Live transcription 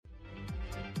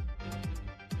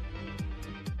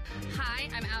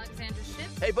Hi, I'm Alexandra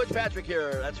Schiff. Hey, Butch Patrick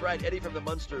here. That's right, Eddie from the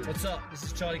Munsters. What's up? This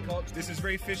is Charlie Cox. This is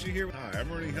Ray Fisher here. Hi,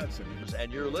 I'm Ernie Hudson.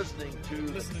 And you're listening to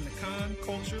Con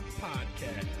Culture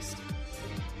Podcast.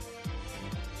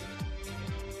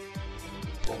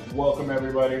 Welcome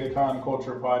everybody to Con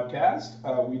Culture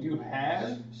Podcast. We do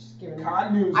have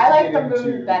con news. I like the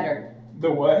moon better. The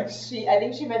what? I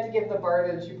think she meant to give the bird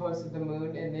and she posted the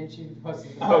moon and then she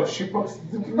posted the Oh, she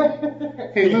posted the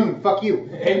moon. Hey moon, fuck you.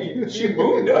 Hey, she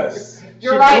mooned us.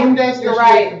 You're right. mooned us, You're she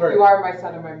right. ate the bird. You are my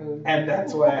sun and my moon. And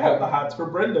that's why I have the hots for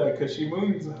Brenda, because she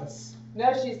moons us.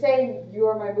 No, she's saying you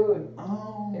are my moon.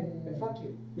 Oh. And fuck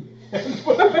you.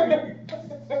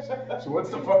 So what's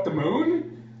the fuck the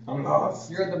moon? I'm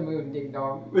lost. You're the moon, ding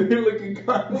dong. You're looking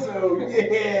conso.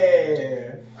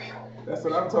 Yeah. That's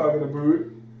what I'm talking about.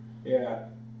 Yeah.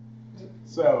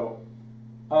 So,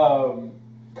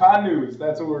 con news.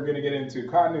 That's what we're going to get into.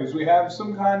 Con news. We have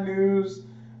some con news,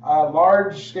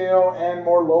 large scale and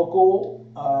more local.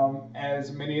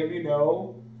 As many of you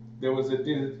know, there was a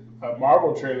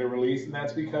Marvel trailer release, and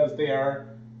that's because they are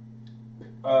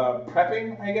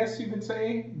prepping, I guess you could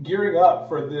say, gearing up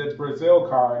for the Brazil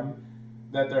con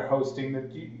that they're hosting.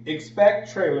 That you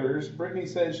expect trailers. Brittany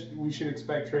says we should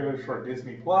expect trailers for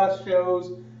Disney Plus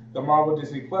shows, the Marvel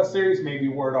Disney Plus series, maybe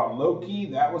word on Loki.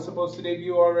 That was supposed to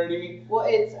debut already. Well,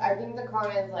 I think the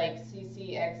con is like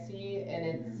CCXC and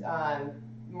it's,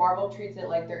 Marvel treats it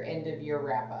like their end of year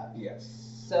wrap up. Yes.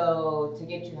 So to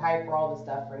get you hyped for all the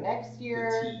stuff for next year,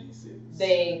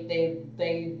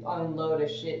 they unload a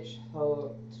shit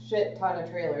ton of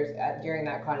trailers during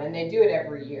that con, and they do it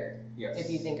every year. Yes. If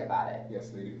you think about it. Yes,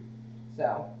 they do.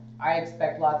 So I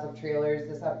expect lots of trailers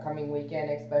this upcoming weekend,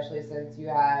 especially since you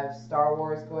have Star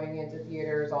Wars going into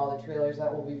theaters, all the trailers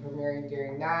that will be premiering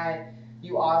during that.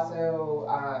 You also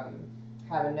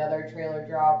have another trailer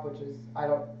drop, which is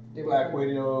Black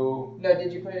Widow. No,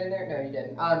 did you put it in there? No, you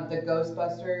didn't. The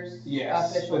Ghostbusters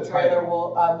official the trailer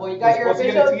title. You got your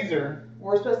official. We're supposed to get a teaser.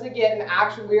 We're supposed to get an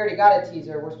actual. We already got a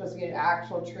teaser. We're supposed to get an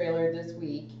actual trailer this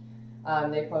week.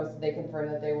 They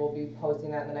confirmed that they will be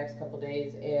posting that in the next couple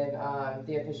days, and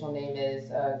the official name is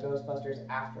Ghostbusters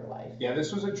Afterlife. Yeah,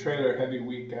 this was a trailer heavy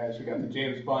week, guys. We got the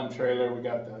James Bond trailer, we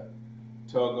got the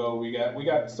Togo, we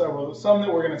got some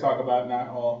that we're gonna talk about, not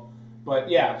all. But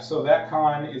yeah, so that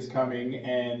con is coming,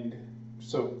 and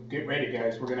so get ready,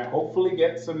 guys. We're gonna hopefully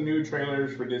get some new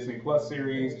trailers for Disney Plus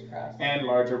series and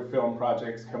larger film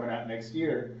projects coming out next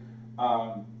year.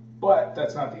 But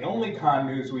that's not the only con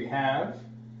news we have.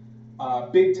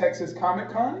 Big Texas Comic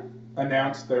Con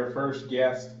announced their first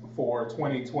guest for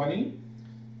 2020,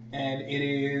 and it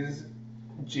is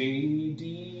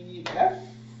JDF.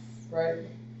 Right.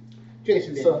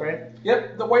 Jason did, right?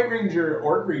 Yep, the White Ranger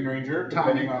or Green Ranger,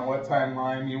 depending Tommy. on what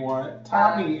timeline you want.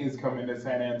 Tommy is coming to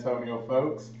San Antonio,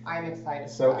 folks. I'm excited.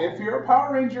 So if you're a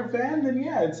Power Ranger fan, then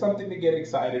yeah, it's something to get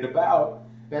excited about.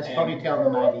 Best ponytail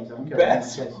in the 90s. I don't care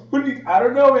Best what anyone ponytail. I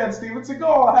don't know, man. Steven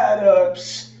Seagal had a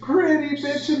pretty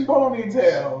bitchin' ponytail.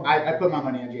 says. I put my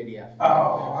money on JDF.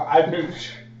 Oh, I knew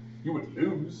you would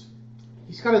lose.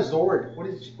 He's got a Zord. What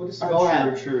does Seagal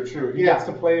have? True. He Yeah. gets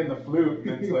to play in the flute, and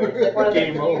it's It's like one like of the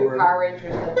game few over. Power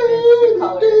Rangers that's been two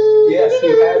colors. Yes, he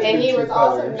has. And been he two was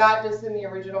also colors. not just in the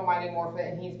original Mighty Morphin,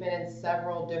 and he's been in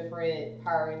several different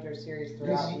Power Ranger series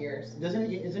throughout the years.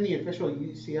 Isn't he official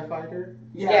UCF fighter?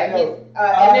 Yeah, no. he's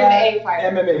MMA fighter.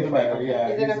 MMA fighter, yeah.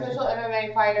 He's an official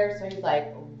MMA fighter, so he's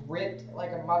like ripped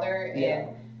like a mother, Yeah. and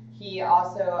he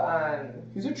also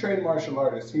He's a trained martial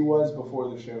artist. He was before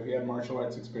the show. He had martial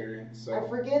arts experience. I So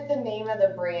forget the name of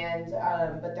the brand,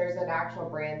 but there's an actual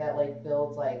brand that like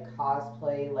builds like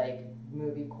cosplay, like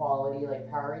movie quality, like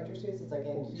Power Ranger suits. It's like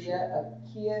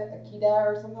Akita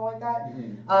or something like that.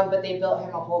 But they built him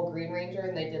a whole Green Ranger,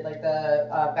 and they did like the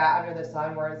Bat Under the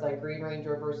Sun, where it's like Green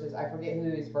Ranger versus I forget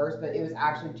who was first, but it was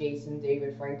actually Jason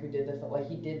David Frank who did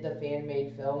he did the fan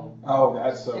made film. oh,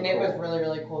 that's so. And cool. it was really,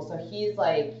 really cool. So he's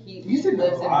like, He's in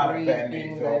lives a lot and of breathes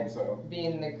fan-made films, so.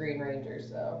 being the Green Ranger.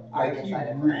 So I'm Like he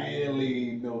excited for that.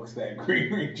 really milks that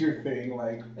Green Ranger thing.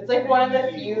 Like It's like one of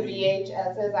the few really.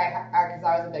 VHSs because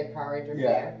I was a big Power Ranger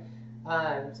Yeah.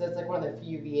 fan. So it's like one of the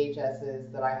few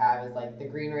VHSs that I have is like the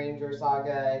Green Ranger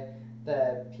saga,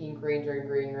 the Pink Ranger and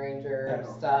Green Ranger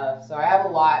Oh. stuff. So I have a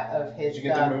lot of his Did you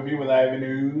get stuff. the movie with Ivan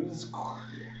Ooze?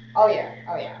 Oh yeah.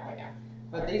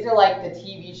 But these are like the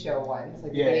TV show ones,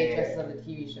 like the Yeah, VHSs yeah. of the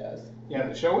TV shows. Yeah,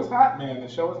 the show was hot, man. The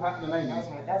show was hot in the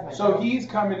 90s. That's my So favorite. he's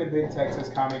coming to Big Texas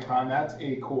Comic Con. That's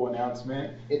a cool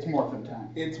announcement. It's morphin' time.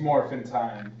 It's morphin'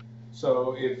 time.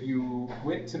 So if you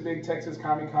went to Big Texas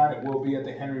Comic Con, it will be at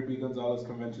the Henry B. Gonzalez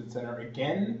Convention Center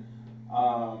again.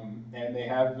 And they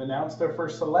have announced their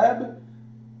first celeb.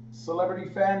 Celebrity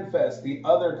Fan Fest, the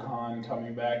other con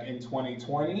coming back in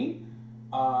 2020,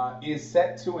 is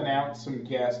set to announce some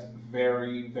guests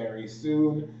very, very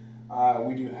soon.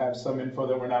 We do have some info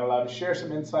that we're not allowed to share,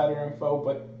 some insider info,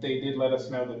 but they did let us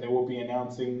know that they will be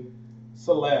announcing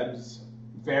celebs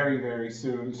very, very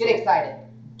soon. Get excited.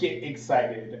 Get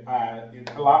excited.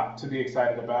 It's a lot to be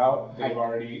excited about. They've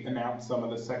already announced some of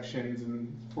the sections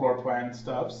and floor plan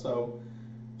stuff, so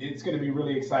it's going to be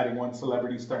really exciting once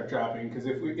celebrities start dropping. Because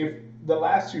if the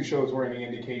last two shows were any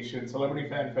indication, Celebrity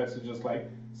Fan Fest is just like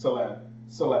celeb,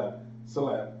 celeb,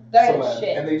 celeb, That ain't celeb,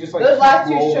 shit. and they just like Those keep last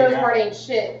two rolling shows out. weren't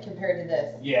shit compared to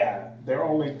this. Yeah, they're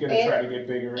only going to try to get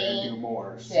bigger and do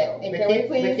more. Shit. So. And They can we keep,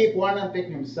 please? they keep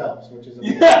one-upping themselves, which is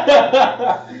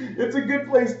Yeah, it's a good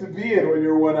place to be in when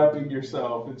you're one-upping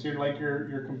yourself. It's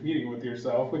you're competing with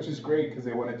yourself, which is great because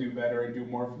they want to do better and do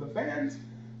more for the fans.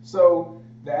 So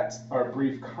that's our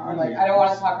brief con. I'm like, I don't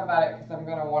want to talk about it because I'm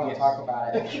gonna want to Yes. talk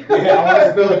about it. Yeah, I want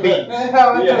to spill the beans.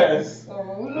 Yes.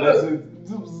 That's it.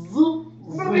 Zoop.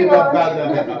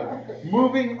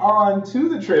 Moving on to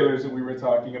the trailers that we were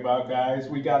talking about, guys.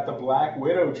 We got the Black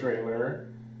Widow trailer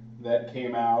that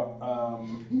came out.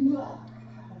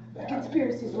 The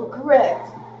conspiracies were correct.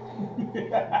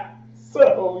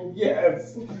 So,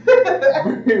 yes.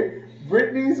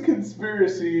 Britney's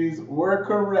conspiracies were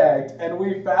correct, and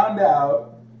we found out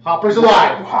Hopper's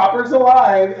alive. Hopper's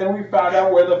alive, and we found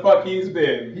out where the fuck he's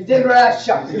been. He's in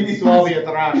Russia. He's Soviet He's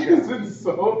Russia. in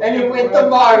Soviet And he went Russia. to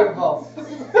Marvel.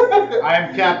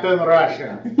 I'm Captain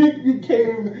Russia.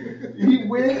 He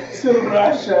went to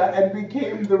Russia and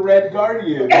became the Red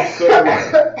Guardian. So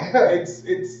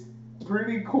it's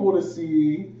pretty cool to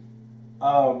see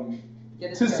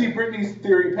Britney's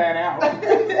theory pan out.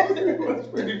 It was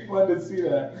pretty fun to see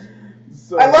that.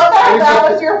 So, I love how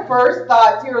that was your first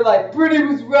thought. You were like, Britney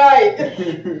was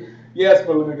right. Yes,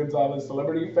 Belinda Gonzalez,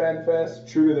 Celebrity Fan Fest,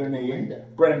 true to their name.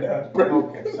 Brenda.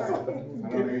 Okay, sorry. I don't know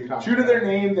what you're talking True to about. their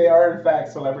name, they are in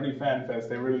fact Celebrity Fan Fest.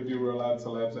 They really do roll out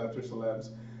celebs after celebs.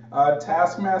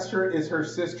 Taskmaster is her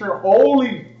sister.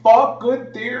 Holy fuck,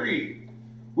 good theory.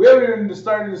 We haven't even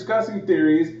started discussing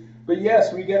theories, but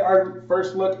yes, we get our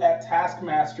first look at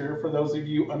Taskmaster. For those of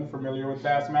you unfamiliar with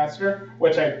Taskmaster,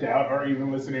 which I doubt are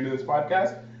even listening to this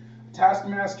podcast,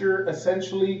 Taskmaster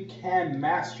essentially can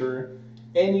master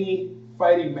any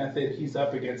fighting method he's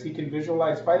up against. He can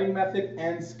visualize fighting method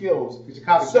and skills. He's a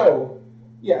copycat. So,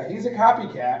 yeah, he's a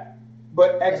copycat,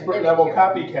 but expert mimic level you.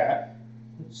 copycat.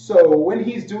 So when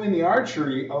he's doing the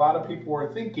archery, a lot of people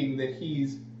are thinking that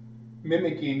he's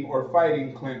mimicking or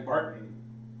fighting Clint Barton.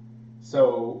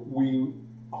 So we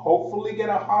hopefully get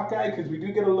a Hawkeye, because we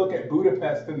do get a look at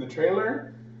Budapest in the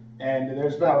trailer, and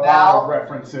there's been a lot of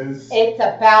references. It's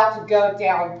about to go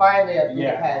down finally at Budapest.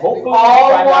 Yeah, hopefully we we all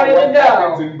find out wanted what to know.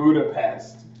 happens in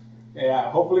Budapest.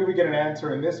 Yeah, hopefully we get an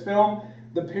answer in this film.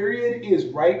 The period is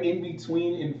right in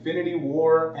between Infinity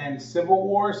War and Civil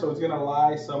War, so it's going to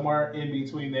lie somewhere in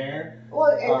between there.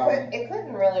 Well, it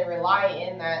couldn't really rely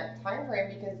in that time frame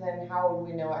because then how would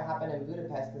we know what happened in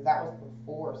Budapest? Because that was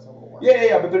before Civil War.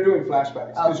 Yeah, but they're doing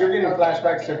flashbacks. Because you're getting Okay,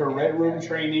 flashbacks to okay, her okay, Red Room okay.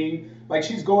 training. Like,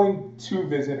 she's going to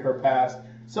visit her past,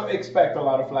 so expect a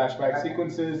lot of flashback Okay.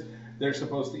 sequences. There's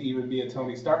supposed to even be a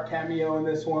Tony Stark cameo in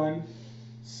this one.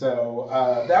 So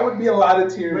that would be a lot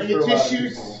of tears Bring for your a lot of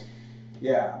tissues. people.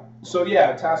 Yeah. So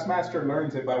yeah, Taskmaster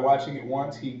learns it by watching it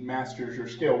once. He masters your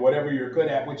skill, whatever you're good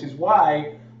at, which is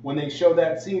why when they show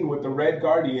that scene with the Red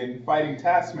Guardian fighting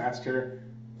Taskmaster,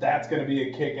 that's going to be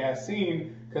a kick-ass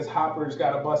scene because Hopper's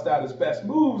got to bust out his best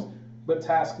moves, but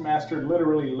Taskmaster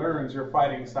literally learns your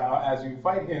fighting style as you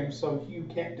fight him, so you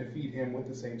can't defeat him with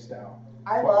the same style.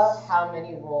 I twice. love how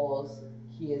many roles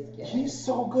he is getting. He's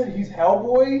so good. He's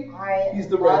Hellboy. He's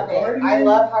the love Red it. Guardian. I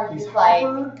love how He's he's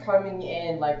Hopper. like coming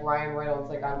in like Ryan Reynolds,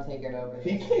 like I'm taking over.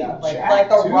 He this came stuff. like jacked, like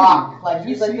the too. Rock, like Did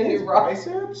he's you like see the his new Rock.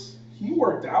 biceps? He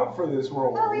worked out for this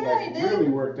role. Oh, yeah, like, he did. really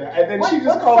worked out. And then What- she just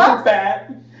what called him sucks?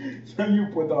 fat. So you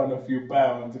put on a few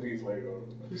pounds, and he's like, oh.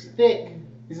 He's thick.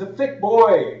 He's a thick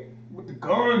boy with the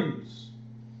guns.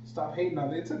 Stop hating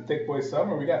on it. It's a thick boy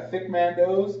summer. We got thick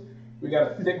Mandos. We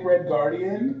got a thick Red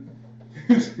Guardian.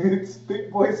 It's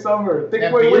thick boy summer. Thick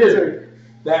That boy beard. winter.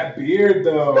 That beard,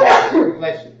 though.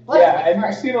 Bless you. Yeah, and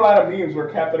you've seen a lot of memes where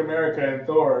Captain America and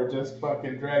Thor are just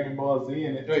fucking Dragon Ball Z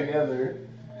in it Right. together.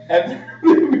 And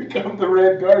they become the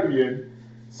Red Guardian.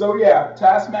 So yeah,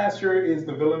 Taskmaster is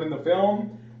the villain in the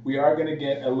film. We are going to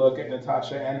get a look at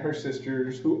Natasha and her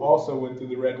sisters, who also went through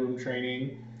the Red Room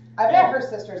training. I bet her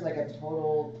sister's like a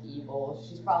total evil.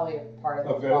 She's probably a part of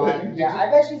the A villain? plot. Yeah, I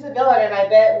bet she's a villain, and I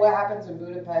bet what happens in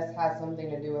Budapest has something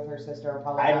to do with her sister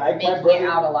probably I not like my making brother- it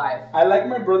out alive. I like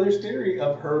my brother's theory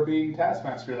of her being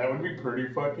Taskmaster. That would be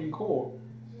pretty fucking cool.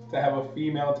 to have a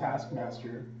female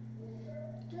Taskmaster.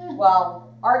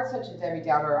 Well, Art's such a Debbie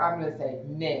Downer, I'm going to say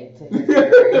nay to his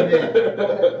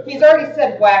theory. He's already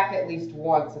said whack at least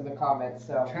once in the comments,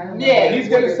 so nay. He's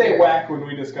going to say whack when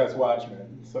we discuss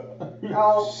Watchmen. So.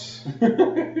 Oh, stop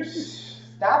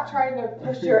trying to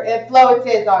push your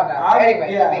influences on us.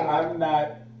 Anyway, I'm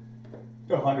not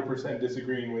 100%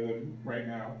 disagreeing with him right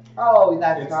now. Oh,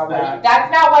 that's not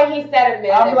what he said a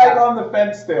minute I'm ago. like on the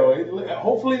fence still.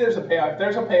 Hopefully there's a payoff. If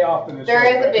there's a payoff in the show. There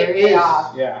is a big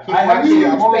payoff. Yeah,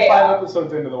 I'm only 5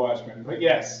 episodes into the Watchmen, but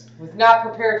yes. Was not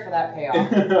prepared for that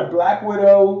payoff. Black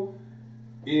Widow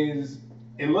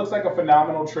it looks like a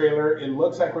phenomenal trailer. It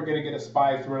looks like we're going to get a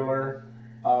spy thriller,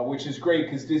 which is great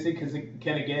because Disney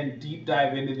can again deep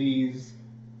dive into these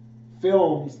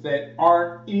films that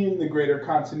aren't in the greater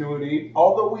continuity.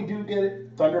 Although we do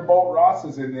get Thunderbolt Ross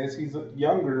is in this. He's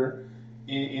younger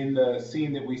in the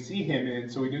scene that we see him in.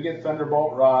 So we do get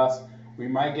Thunderbolt Ross. We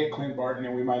might get Clint Barton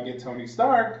and we might get Tony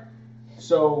Stark.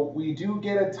 So we do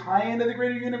get a tie into the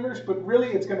greater universe, but really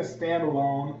it's going to stand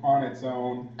alone on its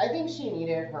own. I think she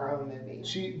needed her own movie.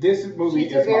 This movie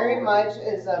She's is very much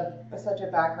such a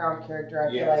background character.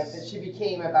 I feel like that she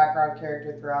became a background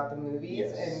character throughout the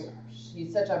movies, and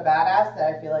she's such a badass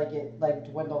that I feel like it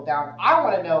dwindled down. I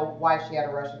want to know why she had a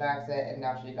Russian accent and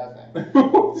now she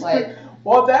doesn't.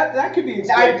 Well, that could be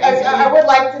explained. I would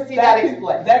like to see that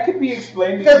explained. That could be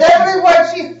explained because everyone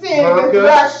she's seeing is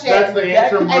Russian. That's the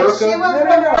answer, and she was from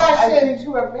Russian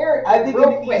to American. I think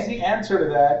an easy answer to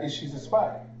that is she's a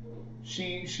spy.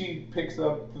 She picks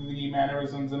up the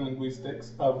mannerisms and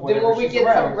linguistics of whatever then will we she's get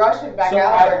around. some Russian back So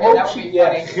out I there again? hope That would she be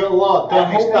funny. Good luck,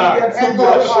 I hope we Tony get Stark. some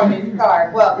Tony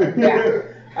Stark. Well, yeah.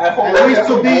 At least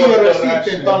to be your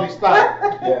receipt in Tony Stark.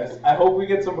 Yes, I hope we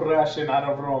get some Russian out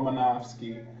of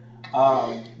Romanovsky.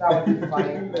 That would be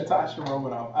funny. Natasha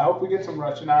Romanoff. I hope we get some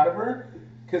Russian out of her.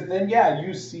 Because then,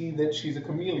 you see that she's a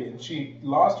chameleon. She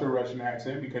lost her Russian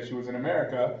accent because she was in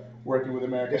America working with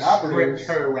American operatives.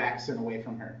 Stripped her accent away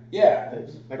from her. Yeah,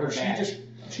 Like or her dad.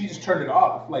 she just turned it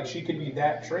off. Like she could be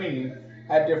that trained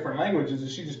at different languages, and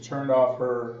she just turned off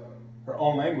her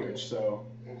own language. So,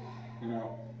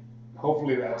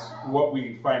 hopefully that's what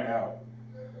we find out.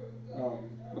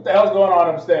 What the hell's going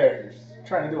on upstairs?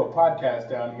 Trying to do a podcast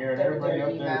down here, and everybody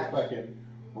up there is fucking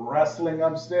wrestling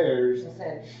upstairs.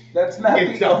 Listen. That's not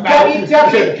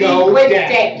WWE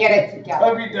Wednesday, get it together.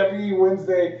 WWE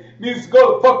Wednesday needs to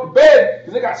go the fuck to bed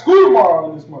because they got school tomorrow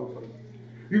in this motherfucker.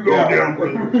 You go down,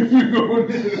 brother.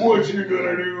 What you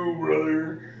gonna do,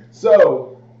 brother?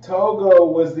 So, Togo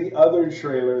was the other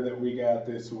trailer that we got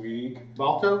this week.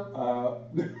 Balto?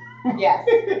 Yes.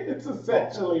 It's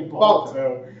essentially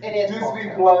Balto. It is Disney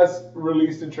Balto. Plus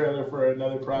released a trailer for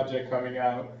another project coming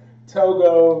out.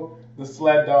 Togo, the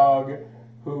sled dog,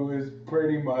 who is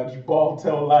pretty much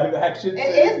Balto live action.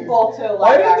 It is Balto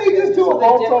Why live action. didn't they just do a with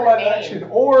Balto different live name. action?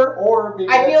 Or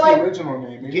maybe I feel that's the like- original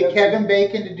name. Maybe Get that's- Kevin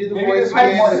Bacon to do the Maybe voice this is more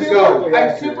again. Let's go. super-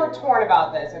 I'm super torn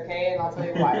about this, okay? And I'll tell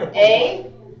you why.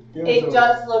 A, Give us it a-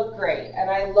 does look great, and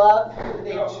I love who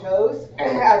they chose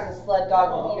as the sled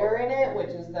dog leader in it, which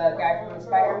is the guy from the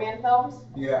Spider-Man films.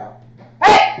 Yeah.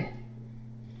 Hey!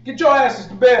 Get your asses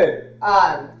to bed.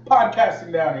 Um,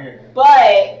 Podcasting down here.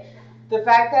 but the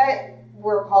fact that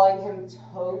we're calling him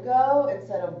Togo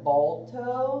instead of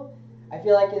Balto, I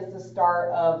feel like is the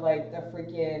start of like the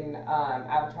freaking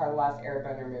Avatar: The Last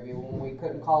Airbender movie when we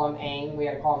couldn't call him Aang, we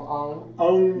had to call him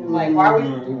Ong. Like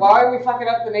why are we fucking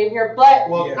up the name here? But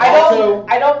Well, Yeah.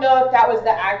 I don't know if that was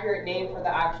the accurate name for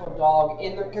the actual dog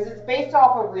because it's based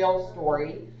off a real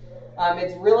story.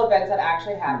 It's real events that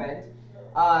actually happened.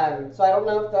 So I don't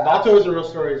know if the Balto is a real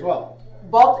story as well.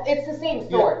 Balto, it's the same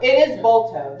story. It is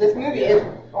Balto. This movie is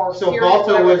or So series. Balto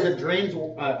whatever was it a is. Dreams,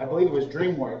 I believe it was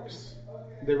DreamWorks,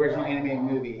 the original animated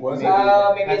movie. Was it? Maybe.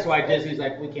 Maybe That's it's- why Disney's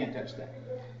like, we can't touch that.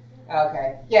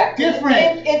 Okay. Yeah. Different,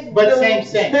 It's but literally-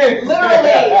 same. Literally,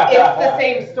 it's the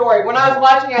same story. When I was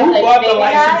watching, I was Who like, bought the maybe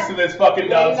license to not. this fucking Maybe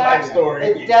dog's not. life story?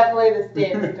 It's definitely the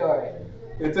same story.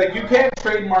 It's like you can't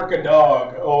trademark a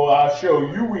dog. Oh, I'll show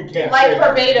you we can't. Like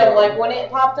trademark a verbatim, dog. like when it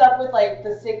popped up with like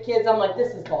the sick kids, I'm like,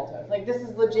 this is Balto. Like this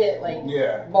is legit, like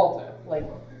Yeah. Balto. Like,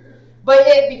 but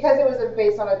because it was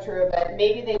based on a true event,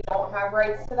 maybe they don't have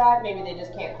rights to that. Maybe they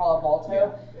just can't call it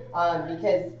Balto.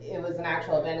 Because it was an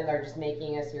actual event and they're just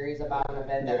making a series about an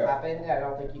event that Yeah. happened. I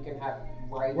don't think you can have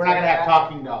rights. We're not to gonna have that.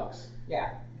 talking dogs. Yeah.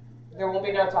 There won't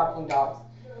be no talking dogs.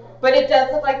 But it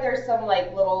does look like there's some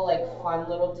like little like fun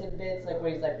little tidbits, like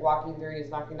when he's like walking through, he's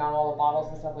knocking down all the bottles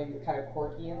and stuff, like kind of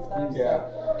quirky and stuff. Yeah.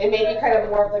 So it may be kind of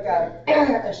more of like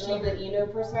a Shiba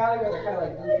Inu personality, where they're kind of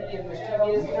like goofy and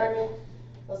mischievous. You know what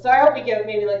I mean? So I hope we get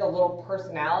maybe like a little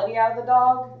personality out of the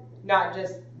dog, not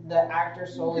just the actor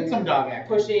solely Get some dog acting.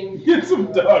 pushing. Get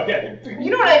some dog acting.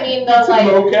 You know what I mean? Get Though, some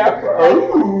like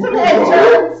mocap. some head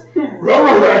turns.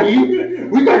 Raggy,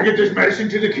 we gotta get this medicine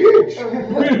to the kids.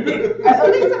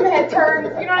 At least some head turns.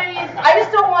 You know what I mean? I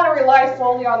just don't want to rely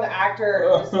solely on the actor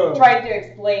just trying to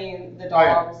explain the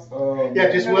dogs. Yeah,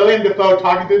 just William Dafoe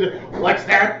talking to the. What's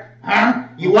that? Huh?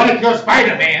 You want to kill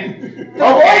Spider-Man?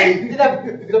 Okay.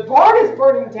 The barn is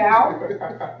burning down.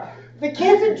 The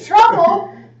kid's in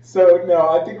trouble. So no,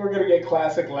 I think we're gonna get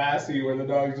classic Lassie, where the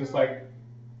dog's just like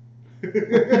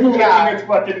licking Yeah. its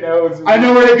fucking nose. I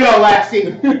know where to go,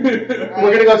 Lassie.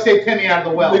 We're gonna go save Timmy out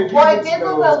of the well. Well, it did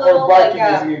No, look a or little like barking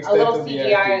is the a extent little of the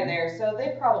CGI acting. in there, so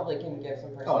they probably can give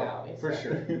some personality. For so.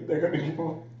 sure. They're gonna give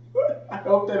him. I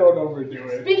hope they don't overdo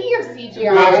it. Speaking of You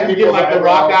CGI, get like the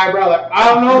rock eyebrow. Like, I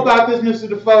don't know about this, Mr.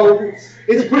 Dafoe.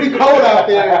 It's pretty cold out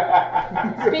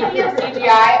there. speaking of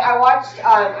CGI, I watched.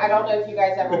 I don't know if you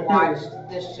guys ever watched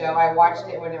this show. I watched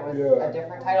it when it was Yeah. a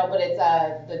different title, but it's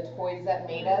The Toys That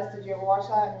Made Us. Did you ever watch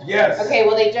that? Yes. Okay,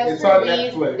 well they just It's on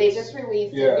released. Netflix. They just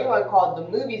released Yeah. a new one called The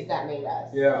Movies That Made Us.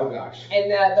 Yeah. Oh gosh.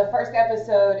 And the first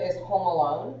episode is Home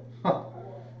Alone.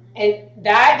 And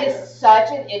that is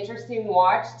such an interesting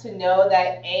watch to know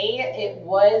that it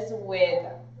was with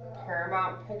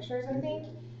Paramount Pictures, I think,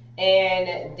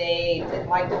 and they didn't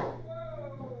like the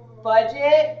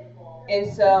budget,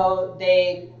 and so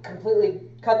they completely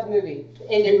cut the movie.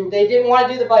 And they didn't want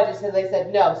to do the budget, so they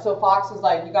said no. So Fox was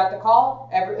like, "You got the call?"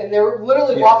 And they were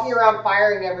literally Yes. walking around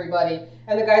firing everybody,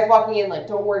 and the guy's walking in like,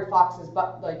 "Don't worry, Fox is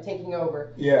like taking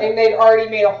over." Yeah. And they'd already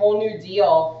made a whole new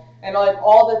deal. And like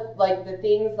all the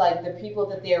things, like the people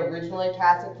that they originally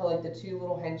casted for like the two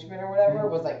little henchmen or whatever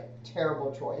was like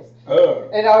terrible choice. Oh.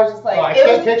 And I was just like, I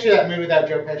can't picture that movie without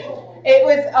Joe Pesci.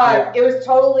 it was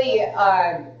totally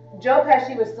Joe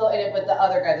Pesci was still in it, but the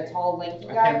other guy, the tall lanky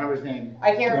I guy. can't remember his name.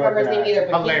 I can't remember his name either,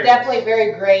 but Hilarious. he's definitely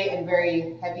very great and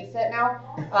very heavy set now.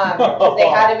 Because they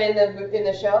had him in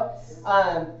the show,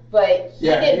 but he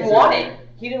didn't want it.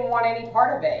 He didn't want any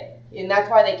part of it. And that's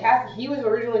why they cast. He was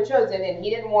originally chosen, and he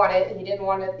didn't want it. He didn't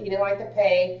want it. He didn't like the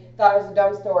pay. Thought it was a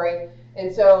dumb story,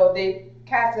 and so they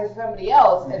casted somebody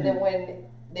else. And then when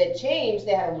it changed,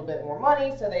 they had a little bit more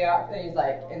money. So he's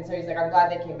like, I'm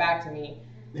glad they came back to me.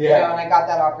 You know, and I got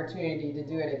that opportunity to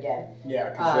do it again. Yeah,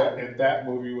 because that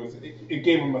movie was it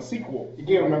gave him a sequel. It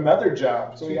gave him another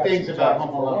job. So he Two got things two about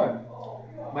jobs Home for Alone.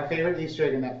 one. My favorite Easter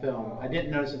egg in that film, I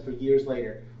didn't notice it for years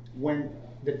later, when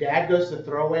the dad goes to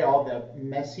throw away all the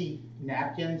messy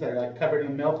napkins that are like covered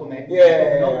in milk when they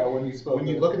Yeah, when he spoke. When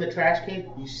you look in the trash can,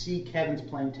 you see Kevin's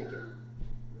plane ticket.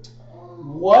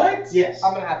 What? Yes.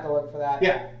 I'm gonna have to look for that.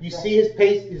 Yeah, you see his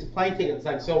plane ticket. It's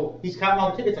like, so he's counting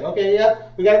all the tickets. Like, okay, yeah,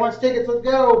 we got a bunch of tickets. Let's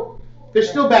go. They're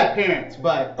still bad parents,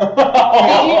 but Did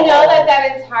you know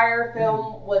that entire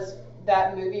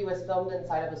that movie was filmed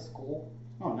inside of a school?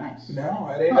 oh, nice. No,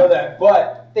 I didn't know that.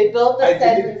 But They built the I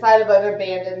sets did- inside of an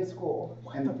abandoned school.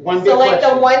 And one big So like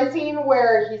question. the one scene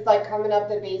where he's like coming up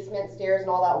the basement stairs and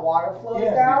all that water flows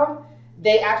Yeah. down,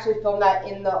 they actually filmed that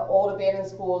in the old abandoned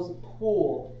school's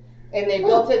pool. And they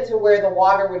built it to where the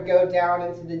water would go down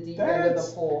into the deep end of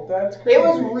the pool. That's crazy. It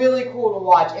was really cool to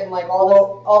watch, and like all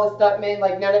the stuntmen,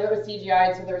 like none of it was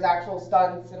CGI, so there was actual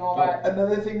stunts and all that.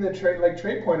 Another thing that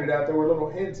Trey pointed out, there were little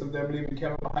hints of them leaving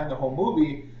Kevin behind the whole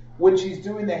movie. When she's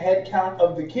doing the head count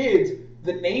of the kids,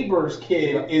 the neighbor's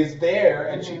kid is there,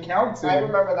 and she counts him. I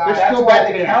remember that. There's That's still why bad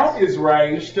the parents. count is They're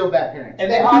right. still bad parents. And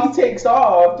They then also- he takes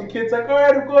off. The kid's like, all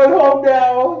right, I'm going home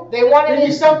now. They wanted They'd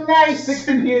be it. so nice.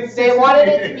 They wanted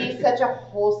it to be such a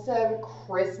wholesome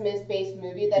Christmas-based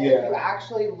movie that if Yeah. you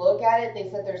actually look at it,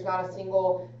 they said there's not a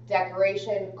single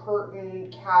decoration,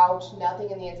 curtain, couch,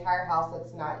 nothing in the entire house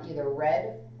that's not either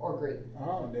red or green.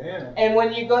 Oh, damn. And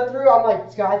when you go through, I'm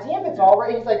like, God damn, it's all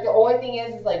red. He's like, the only thing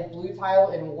is like blue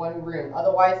tile in one room.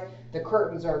 Otherwise, the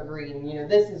curtains are green. You know,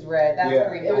 this is red, that's Yeah.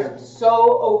 green. It was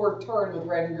so overturned with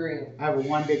red and green. I have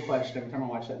one big question every time I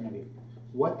watch that movie.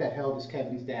 What the hell does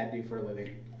Kevin's dad do for a living?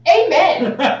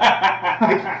 Amen.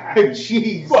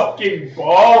 Jeez. Fucking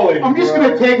balling. I'm just bro.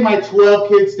 gonna take my 12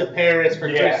 kids to Paris for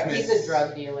Yes. Christmas. He's a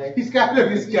drug dealer. He's got to.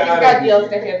 He's He's got got deals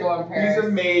to handle in Paris. He's a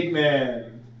made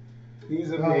man.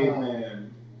 He's a made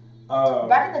man.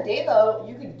 Back in the day, though,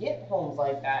 you could get homes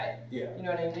like that. Yeah. You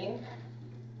know what I mean?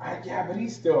 Yeah, but he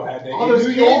still had to. All In those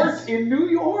New kids. York? In New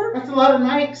York? That's a lot of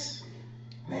Nikes.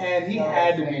 Man, he So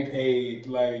had to be insane. paid.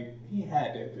 Like, he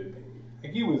had to have been paid.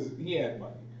 Like, he had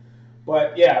money.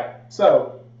 But, yeah,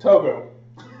 so, Togo.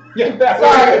 Yeah.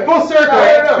 Sorry. Full circle.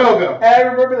 Sorry, It's Togo. And I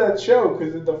remember that show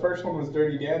because the first one was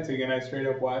Dirty Dancing, and I straight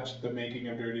up watched the making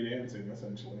of Dirty Dancing,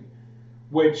 essentially.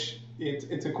 Which,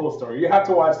 it's a cool story. You have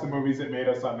to watch the movies that made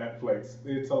us on Netflix.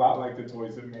 It's a lot like the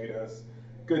toys that made us.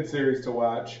 Good series to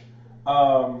watch.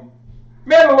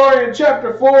 Mandalorian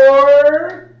Chapter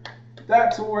 4.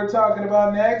 That's what we're talking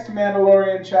about next.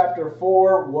 Mandalorian Chapter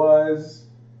 4 was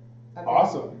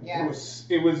awesome. Yeah.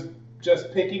 It was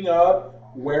just picking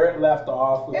up where it left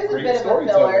off with It was a great bit of a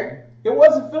storytelling. filler. It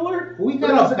was a filler. We but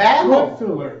got it was a battle. good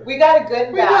filler. We got a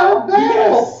good We got a battle.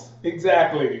 battle. Yes,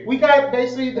 exactly. We got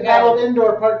basically the We got- Battle of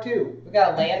Endor Part 2. We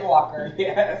got a landwalker.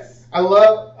 Yes. I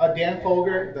love Dan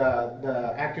Folger,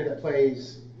 the actor that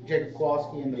plays Jacob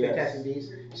Kowalski in the Yes. Fantastic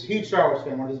Beasts. He's a huge Star Wars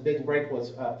fan. One of his big break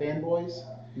was Fanboys.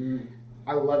 Mm.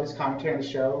 I love his commentary on the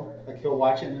show. Like he'll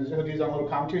watch it and he'll do his own little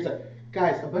commentary. He's like,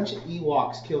 guys, a bunch of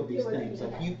Ewoks killed these things.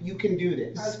 Like you can do I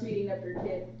was this. beating up your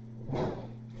kid.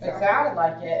 It sounded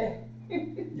like it.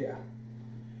 Yeah.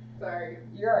 Sorry.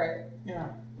 You're right. Yeah.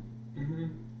 Mm-hmm.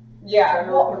 Yeah. Trying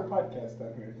to Well, record a podcast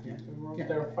down here. Yeah. We're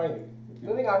there fighting.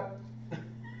 moving on.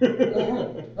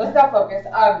 Let's not focus.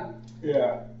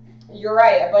 Yeah. You're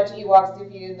right. A bunch of Ewoks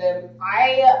defeated them.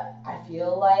 I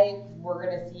feel like we're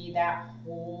gonna see that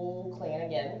whole clan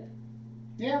again.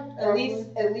 Yeah. At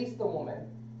least the woman.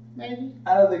 Maybe.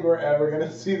 I don't think we're ever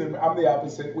gonna see them. I'm the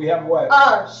opposite. We have what?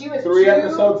 She was 3 two-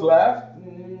 episodes left.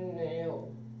 No.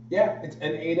 Yeah, it's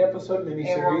an 8-episode And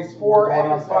miniseries. we're We're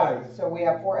going on episodes. 5. So we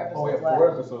have 4 episodes Oh, we have left.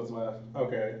 4 episodes left.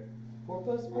 Okay. 4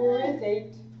 plus 4 is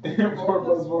 8. 4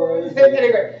 plus 4 is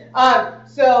Anyway,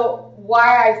 so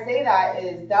why I say that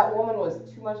is that woman was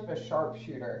too much of a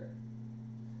sharpshooter.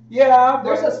 Yeah,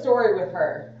 There's but a story with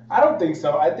her. I don't think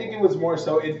so. I think it was more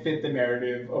so it fit the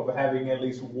narrative of having at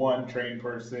least one trained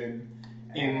person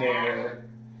in there.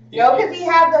 No, because he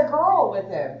had the girl with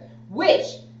him, which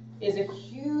is a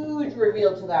huge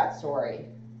reveal to that story,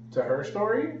 To her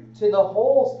story? to the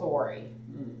whole story.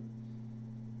 Hmm.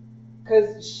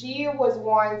 Because she was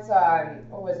once,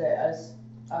 what was it,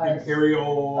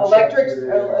 Imperial electric,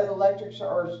 sharpshooter. electric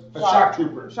A shock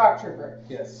trooper. Shock trooper.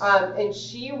 Yes. And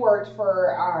she worked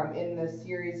for in the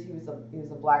series. He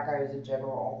was a black guy who was a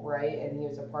general, right? And he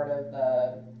was a part of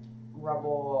the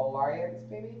Rebel Alliance,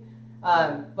 maybe.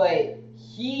 But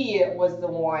he was the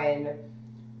one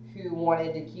who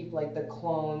wanted to keep like the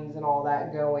clones and all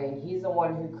that going. He's the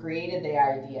one who created the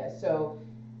idea. So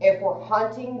if we're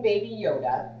hunting Baby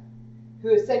Yoda, who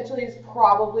essentially is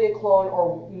probably a clone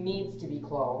or needs to be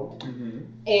cloned, Mm-hmm.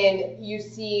 and you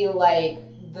see like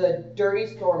the dirty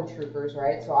stormtroopers,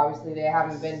 right? So obviously they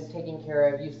haven't been taken care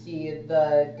of. You see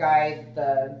the guy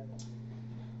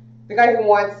who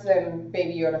wants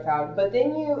Baby Yoda found, but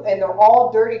then and they're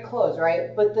all dirty clothes,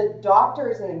 right? But the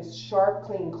doctor's in sharp,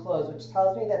 clean clothes, which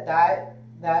tells me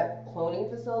that cloning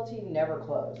facility never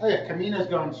closed. Oh yeah, Camino's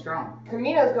going strong.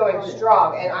 Camino's going Oh, yeah.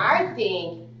 strong, and I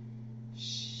think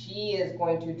she is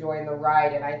going to join the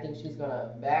ride, and I think she's going to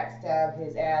backstab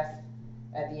his ass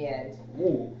at the end.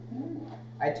 Ooh.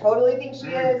 I totally think she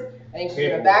is. I think she's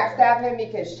going Capable. to backstab him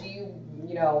because she,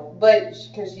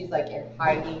 because she's like in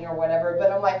hiding or whatever.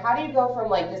 But I'm like, how do you go from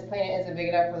like this planet isn't big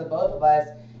enough for the both of us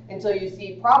until you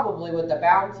see probably what the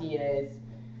bounty is,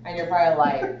 and you're probably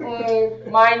like,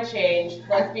 mind change.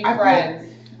 Let's be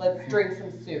friends. Let's drink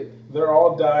some soup. They're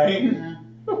all dying. Yeah.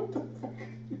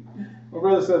 My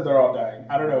brother said they're all dying.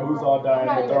 I don't know who's all dying, I'm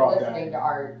not but even they're all listening dying. to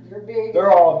Art. You're big.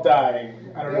 They're all dying.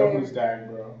 I don't know who's dying,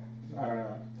 bro. I don't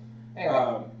know.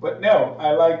 Anyway. But no,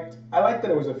 I liked that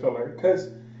it was a filler because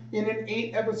in an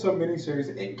 8-episode miniseries,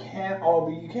 it can't all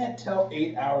be. You can't tell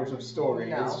 8 hours of story.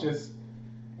 No.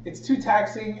 It's too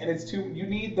taxing, and you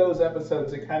need those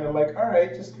episodes that kind of like, all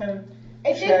right, just kind of.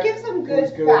 It did check. give some It was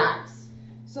good good. facts.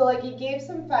 So like it gave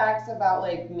some facts about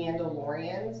like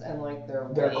Mandalorians and like their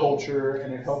ways. culture,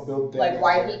 and it helped build their Like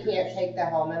why he characters. can't take the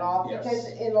helmet off, Yes. because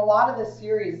in a lot of the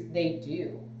series they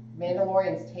do.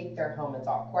 Mandalorians take their helmets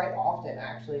off quite often,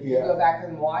 actually. If Yeah. you go back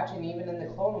and watch, and even in the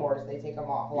Clone Wars, they take them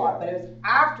off a lot. Yeah. But it was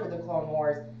after the Clone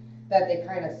Wars that they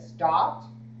kind of stopped,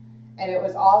 and it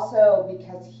was also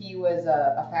because he was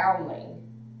a foundling.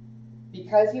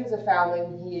 Because he was a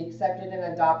foundling, he accepted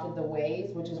and adopted the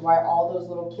ways, which is why all those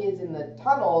little kids in the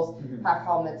tunnels Mhm. have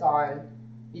helmets on.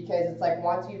 Because it's like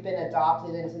once you've been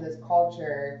adopted into this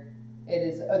culture,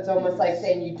 it's almost like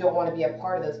saying you don't want to be a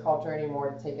part of this culture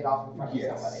anymore to take it off in front of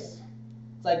somebody. Yes.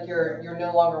 It's like you're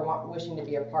no longer wishing to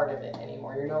be a part of it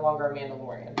anymore. You're no longer a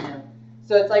Mandalorian. Yeah.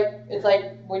 So it's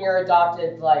like when you're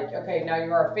adopted, like, okay, now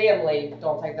you are a family,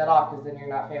 don't take that off because then you're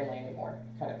not family anymore,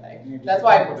 kind of You're thing. just That's a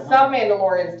why part of the some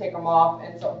Mandalorians take them off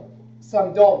and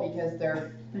some don't, because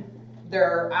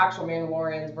they're actual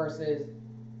Mandalorians versus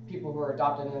people who are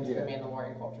adopted into the Yeah.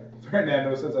 Mandalorian culture.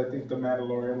 Fernando says, I think the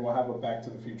Mandalorian will have a Back to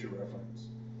the Future reference.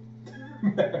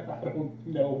 I don't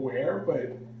know where,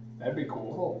 but that'd be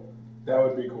cool. Cool. That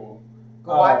would be cool.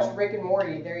 Go watch Rick and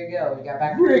Morty. There you go. You got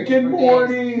back. Rick and for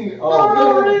days. Morty.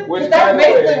 Oh, which, That's by the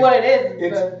basically way, what it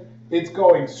is. It's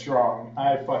going strong.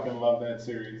 I fucking love that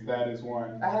series. That is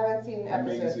one. I haven't seen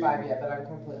episode Amazing. 5 yet, but I'm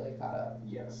completely caught up.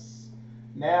 Yes.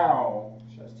 Now,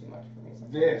 Show's too much for me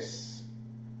sometimes. this.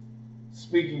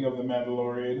 Speaking of the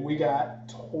Mandalorian, we got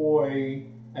toy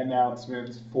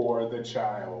announcements for the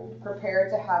child. Prepare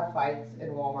to have fights in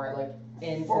Walmart, like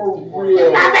in For 64.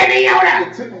 real. Baby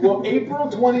Yoda! Well, April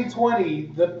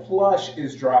 2020, the plush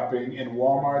is dropping in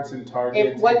Walmarts and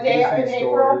Targets. What and day Disney in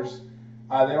April? stores.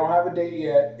 They don't have a date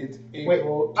yet. It's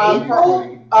April April?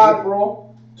 2020.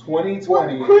 April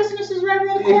 2020. Well, Christmas is right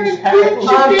around the corner. Exactly. Get your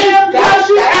damn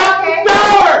plushes out okay. the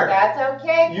door! That's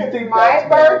okay, You 'cause think my that's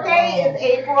bad? birthday is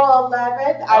April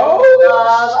 11th. I Oh,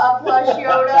 love a plush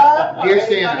Yoda. Dear Okay,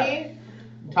 Santa. buddy?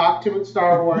 Talk to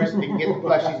Star Wars and get the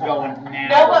plushies going now.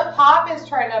 No, but Pop is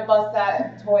trying to bust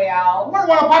that toy I out. want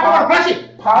to pop on a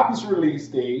plushie! Pop's release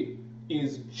date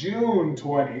is June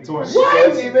 2020. So What?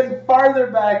 it's even farther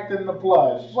back than the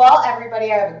plush. Well,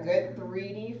 everybody, I have a good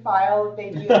 3D file of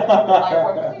Baby Yoda. If you would like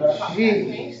one, please contact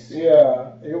me. Jeez.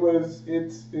 Yeah,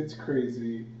 it's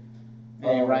crazy. That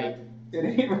ain't right. It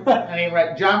ain't right. That ain't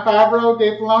right. John Favreau,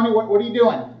 Dave Filoni, what are you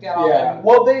doing? Get all Yeah. them.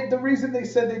 Well, the reason they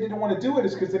said they didn't want to do it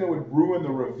is because then it would ruin the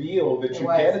reveal that It you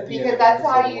was. get at the end. Because of that's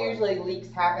how episode one. usually leaks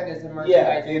happen is in Yeah,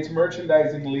 merchandise. it's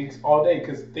merchandising leaks all day.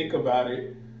 Because think about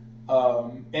it,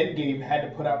 Endgame had to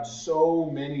put out so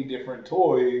many different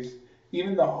toys.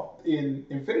 Even in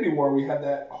Infinity War, we had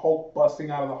that Hulk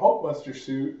busting out of the Hulkbuster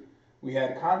suit. We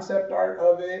had concept art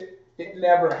of it. It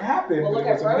never happened. Well, but look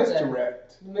it was at a Frozen.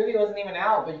 misdirect. The movie wasn't even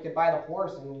out, but you could buy the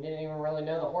horse, and you didn't even really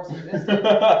know the horse existed.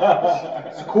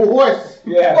 It's a cool horse.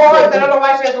 Yeah. Horse, I don't know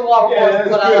why she has a lot of Yeah, horses, that's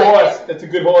a but good I like horse. it. That's a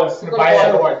good horse. Good Buy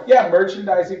that horse. horse. Yeah,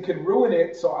 merchandising could ruin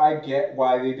it, so I get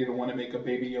why they didn't want to make a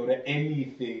Baby Yoda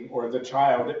anything or the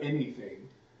child anything.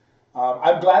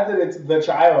 I'm glad that it's the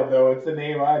child though. It's the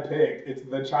name I picked. It's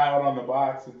the child on the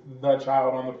box. It's the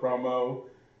child on the promo.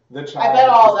 The child. I bet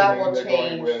all is the that name will they're going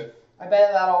change. with. I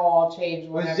bet that'll all change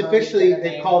Well, whenever it's officially, we get a they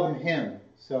name. called him him,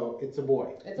 so it's a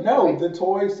boy. It's a No, boy. the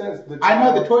toy says the child. I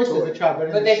know the toy says the child, but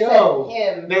in But the they show,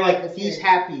 said him. they're like, the he's series.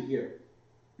 happy here.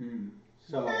 Hmm.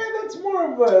 So, That's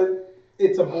more of a.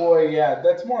 It's a boy. Yeah,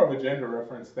 that's more of a gender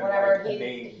reference than Whatever, like a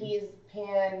name. he's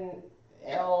Pan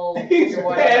L He's or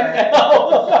whatever. Pan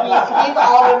L. He's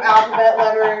all them alphabet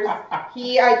letters.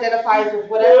 He identifies with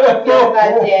whatever he feels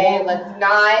that day. Let's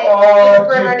not Oh,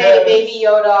 discriminate yes. Baby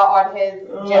Yoda on his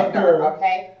gender,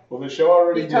 okay? Well, the show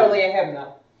already He's did. totally a him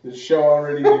though. The show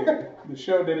already did. The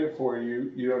show did it for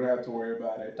you. You don't have to worry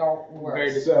about it. Don't worry.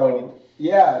 Very disappointed. So,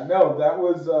 yeah, no, that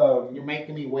was. You're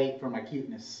making me wait for my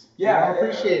cuteness. Yeah, I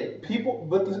appreciate it. People,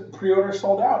 but the pre-order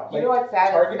sold out. You know what's sad?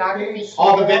 It's Target not gonna be page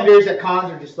All the sold out. vendors at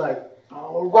cons are just like,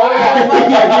 all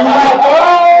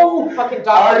Oh, Fucking Dr.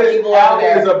 Artist Evil over Alley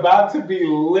is there. about to be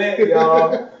lit,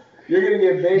 y'all. You're gonna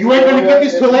get baby. You ain't gonna get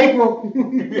this till April.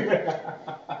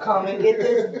 Come and get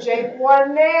this Jake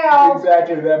one now.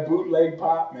 Exactly, that bootleg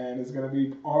pop, man, is gonna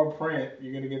be on print.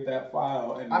 You're gonna get that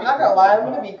file. And I'm not gonna lie, I'm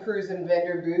gonna be cruising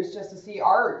vendor booths just to see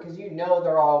art, because you know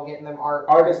they're all getting them art.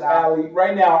 Artist out. Alley.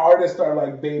 Right now, artists are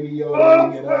like Baby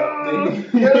Yoda. It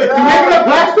up. They You making a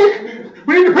plastic?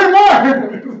 We need to print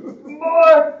more.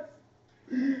 More.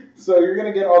 So you're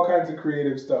gonna get all kinds of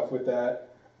creative stuff with that.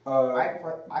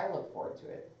 I look forward to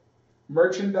it.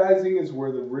 Merchandising is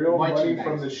where the real money Merchandise.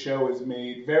 from the show is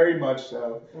made, very much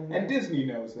so. Mhm. And Disney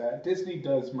knows that. Disney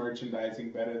does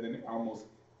merchandising better than almost,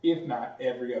 if not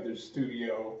every other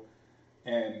studio.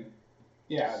 And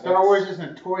yeah, Star Wars is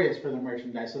notorious for their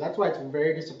merchandise, so that's why it's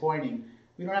very disappointing.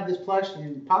 We don't have this plush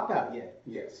and pop out yet.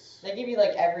 Yes. They give you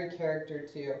like every character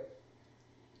too.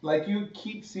 Like you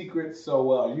keep secrets so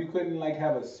well. You couldn't like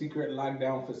have a secret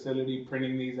lockdown facility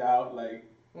printing these out like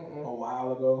Mm-mm. a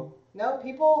while ago. No,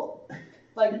 people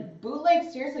like bootleg.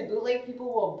 Seriously, bootleg people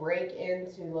will break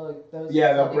into like those.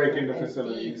 Yeah, they'll facilities break into and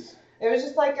facilities. thief. It was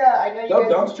just like I know you They'll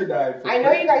guys. dumpster dive. For I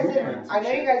know you guys blueprints didn't. and I know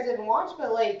you shit. guys didn't watch,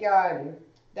 but like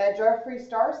that Jeffree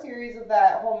Star series of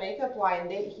that whole makeup line,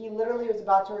 he literally was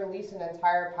about to release an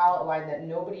entire palette line that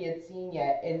nobody had seen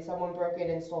yet, and someone broke in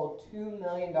and stole $2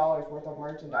 million worth of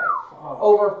merchandise. Oh,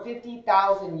 Over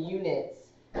 50,000 units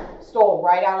stole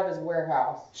right out of his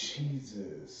warehouse,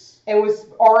 Jesus. and was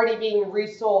already being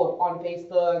resold on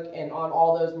Facebook and on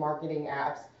all those marketing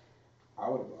apps. I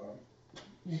would have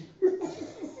bought.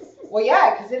 Well,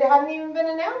 yeah, because it hadn't even been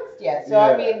announced yet. So Yeah.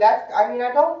 I mean,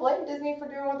 I don't blame Disney for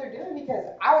doing what they're doing, because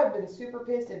I would have been super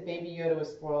pissed if Baby Yoda was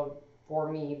spoiled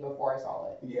for me before I saw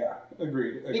it. Yeah,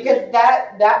 agreed. Because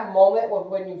that moment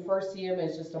when you first see him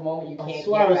is just a moment you can't That's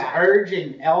why I get was back.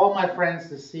 urging all my friends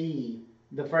to see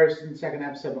the first and second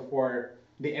episode before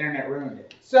the internet ruined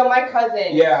it. So my cousin,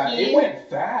 Yeah, he, it went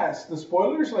fast. The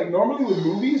spoilers, like normally with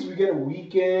movies, we get a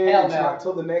weekend. Hell It's no. not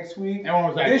till the next week. Everyone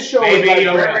was like, This show was Baby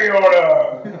like Yoda. Baby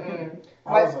Yoda. Mm.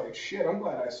 I was like, shit, I'm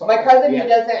glad I saw My it. cousin, Yeah. he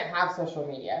doesn't have social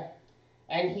media,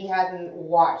 and he hadn't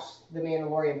watched The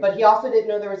Mandalorian, but he also didn't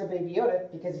know there was a Baby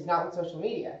Yoda because he's not on social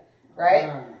media, right?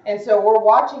 Ah. And so we're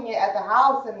watching it at the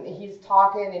house, and he's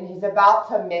talking, and he's about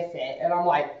to miss it, and I'm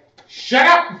like, Shut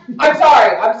up! I'm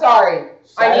sorry. I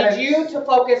Silence. need you to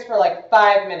focus for like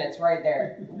 5 minutes right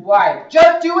there. Why?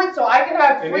 Just do it so I can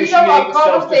have freedom of Initiate self-destruct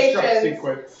conversations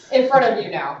sequence. in front of you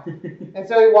now. And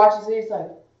so he watches it, he's like,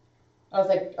 I was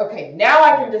like, okay, now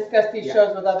I can discuss these Yeah.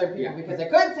 shows with other people Yeah. because I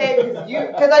couldn't say it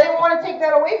because I didn't want to take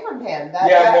that away from him. That,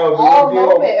 Yeah, that no, the all reveal-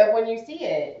 moment of when you see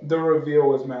it. The reveal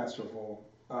was masterful.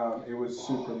 It was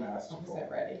super I masterful.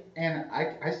 wasn't ready. And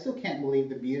I still can't believe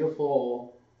the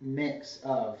beautiful mix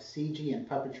of CG and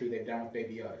puppetry they've done with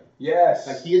Baby Yoda. Yes.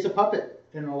 Like, he is a puppet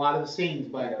in a lot of the scenes,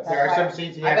 but Yes. there are That's some why-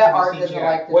 scenes he I has bet to Art be doesn't CGI.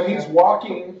 like this when show. he's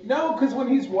walking, no, because when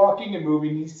he's walking and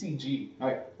moving, he's CG. Oh,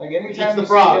 yeah. Like Eats anytime the you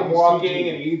frog, see him he's walking CG.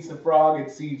 and he eats the frog,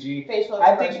 it's CG. Facial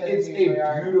I think expressions it's usually a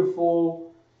are.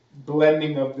 beautiful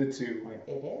blending of the two.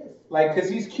 It is. Like, because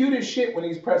he's cute as shit when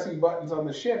he's pressing buttons on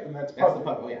the ship, and that's That's puppet. the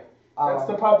puppet, oh, yeah. That's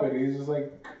the puppet. He's just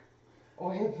like,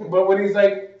 puppet. but when he's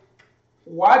like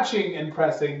watching and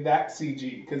pressing, that's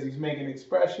CG because he's making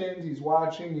expressions, he's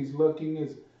watching, he's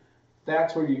looking.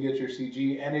 That's where you get your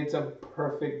CG, and it's a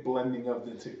perfect blending of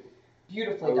the two.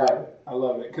 Beautifully I love done. it. I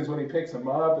love it because when he picks him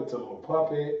up, it's a little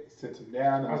puppet. He sits him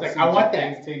down. And I was the like, CG I want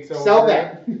face that. Takes over. Sell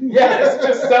that. Yes,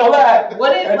 just sell that.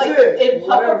 What if, That's like, it. in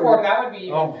puppet Whatever. form, that would be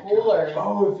even Oh my cooler.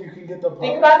 Oh, if you can get the puppet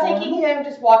Think about form. taking him,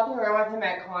 just walking around with him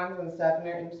at cons and stuff,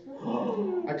 and just.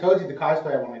 I told you the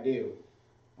cosplay I want to do.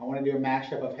 I want to do a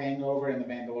mashup of Hangover and The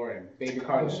Mandalorian. Baby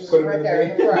Carlos. Just Put him right in there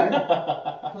in the front.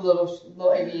 the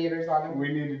little aviators on him. We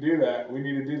need to do that. We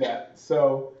need to do that.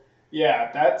 So, yeah,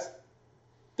 that's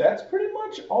pretty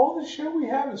much all the show we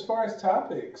have as far as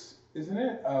topics, isn't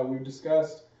it? We've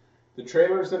discussed the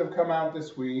trailers that have come out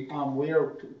this week. We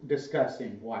are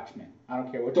discussing Watchmen. I don't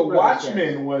care what The your brother says.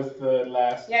 Watchmen was the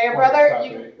last. Yeah, your point of brother,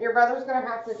 topic. your brother's gonna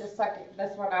have to just suck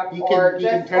this one up, You or can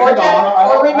just, turn or it just,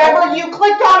 on. or remember you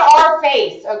clicked on our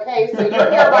face, okay? So you're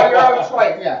here by your own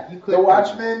choice. Yeah, you click The on it.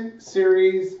 Watchmen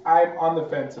series, I'm on the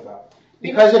fence about.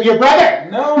 Because of your brother.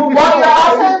 No.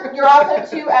 Well, you're also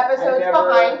 2 episodes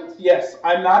behind. Yes,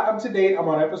 I'm not up to date. I'm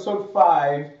on episode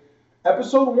 5.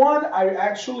 Episode 1, I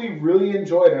actually really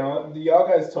enjoyed it. Y'all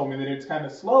guys told me that it's kind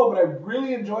of slow, but I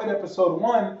really enjoyed episode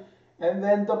 1. And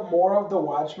then the more of the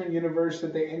Watchmen universe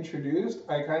that they introduced,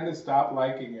 I kind of stopped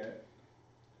liking it.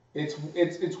 It's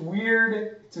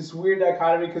weird. It's this weird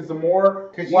dichotomy because the more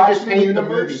Because you just Watchmen hate the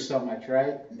movie universe, so much,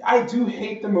 right? I do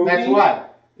hate the movie. That's why.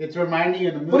 It's reminding you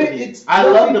of the But movie. it's I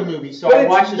nothing- love the movie, so But I it's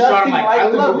watch the show. I'm nothing like, like I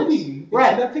the love movie. this.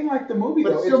 Right. It's nothing like the movie But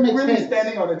it though. still It's makes really sense.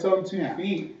 standing on its own 2 Yeah.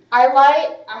 feet. I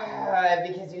like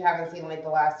because you haven't seen like the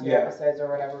last 2 Yeah. episodes or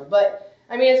whatever. But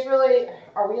I mean, it's really.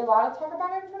 Are we allowed to talk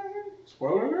about it in front of him?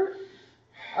 Spoiler alert.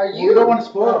 Are We you? don't want to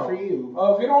spoil Oh. it for you.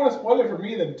 Oh, if you don't want to spoil it for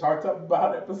me, then talk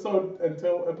about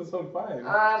until episode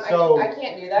 5. So, I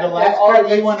can't do that. The because last all part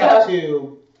this we went stuff- up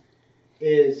to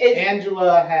is It's-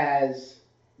 Angela has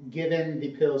given the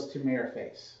pills to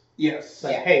Mirrorface. Yes. It's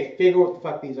like, Yeah. hey, figure what the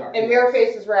fuck these are. And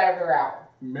Mirrorface is ratting her out.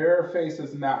 Mirrorface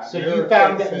is not. So you Mirrorface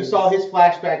found that you is- saw his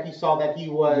flashback. You saw that he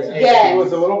was Yes. He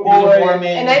was a little he was boy. a Mormon.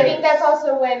 And I think that's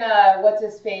also when what's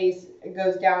his face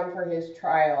goes down for his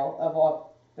trial of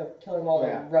all the killing all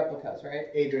Yeah. the replicas, right?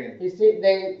 Adrian. You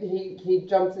see, he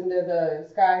jumps into the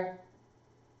sky.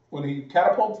 When he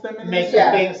catapults them in Makes the Yeah.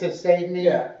 a thing that says "Save me."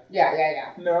 Yeah. Yeah.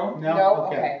 No. No.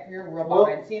 Okay. You're real Well,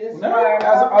 behind. See, this is No. what I'm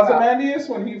talking about. Ozymandias,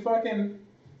 when he fucking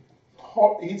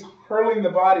he's hurling the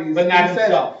bodies. But not he says-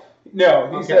 himself. No,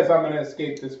 he Okay. says, "I'm gonna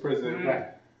escape this prison." Right.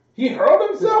 He hurled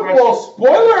himself. This is Well,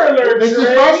 spoiler alert. This is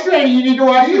Trey. frustrating. You need to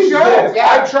watch the Jesus, show. Yeah.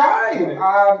 I tried.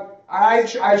 I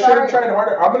should have sorry. tried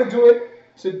harder. I'm gonna do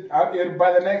it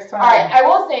by the next time. All right, I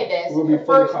will say this We'll be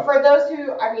fully for covered. those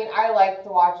who, I mean, I like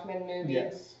the Watchmen movies.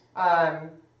 Yes.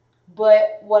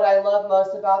 But what I love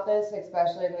most about this,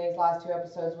 especially in these last 2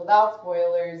 episodes, without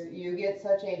spoilers, you get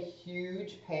such a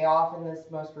huge payoff in this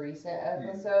most recent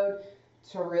episode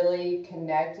to really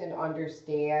connect and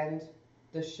understand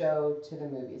the show to the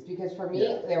movies. Because for me,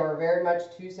 Yeah. they were very much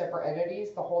 2 separate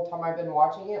entities the whole time I've been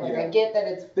watching it. Like, Yeah. I get that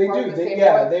it's They part do. of the They, same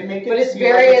yeah, show, they make it but it's seem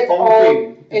very like its own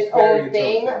thing. its very own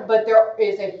thing, thing. but there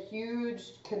is a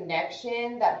huge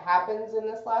connection that happens in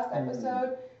this last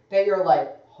episode that you're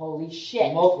like, holy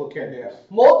shit. Multiple characters.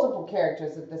 Multiple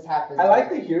characters that this happens. I like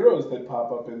the heroes that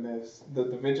pop up in this, the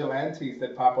vigilantes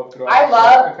that pop up throughout. I the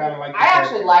love. show. I kind of like. I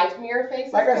actually liked Mirror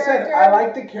Face's Like I character. said, I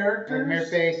like the characters.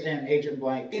 Mirrorface and Agent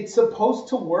Blank. It's supposed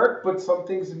to work, but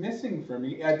something's missing for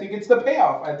me. I think it's the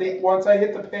payoff. I think once I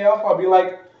hit the payoff, I'll be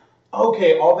like,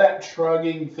 okay, all that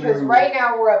trudging through. Because right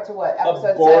now we're up to what,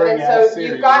 episode boring 7. ass So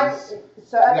you've got series.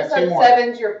 so got two episode more.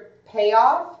 7's your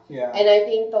payoff, Yeah. and I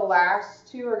think the last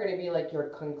 2 are going to be like your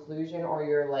conclusion or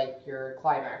your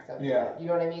climax episode. Yeah. You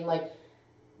know what I mean? Like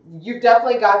you've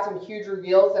definitely got some huge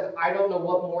reveals, and I don't know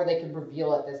what more they could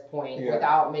reveal at this point Yeah.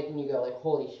 without making you go like,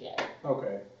 holy shit.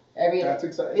 Okay. I mean, That's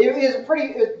exciting. it was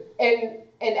pretty, and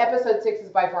episode 6 is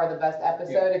by far the best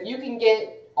episode. If you can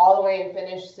get all the way and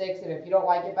finish 6, and if you don't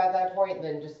like it by that point,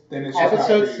 then just Then it's call just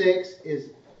it. not- Episode 6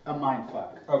 is a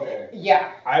mindfuck. Okay.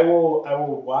 Yeah, I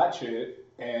will watch it,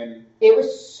 and it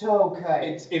was so good.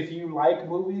 it's if you like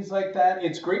movies like that,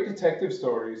 it's great detective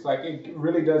stories. Like it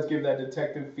really does give that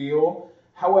detective feel.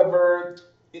 However,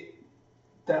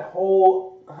 that whole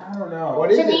I don't know.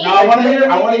 What is To it? me, No, I want to hear.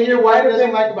 I it- want to it hear might what have it doesn't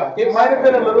been- like about It might have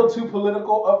been a little too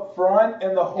political up front,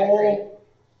 and the Agree. whole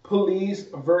police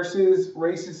versus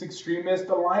racist extremists,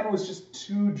 the line was just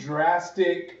too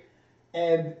drastic,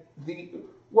 and the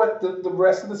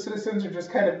rest of the citizens are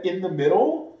just kind of in the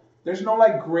middle. There's no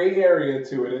like gray area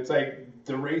to it. It's like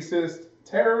the racist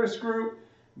terrorist group,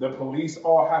 the police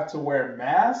all have to wear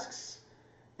masks,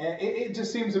 and it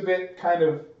just seems a bit kind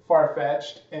of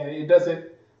far-fetched, and it doesn't.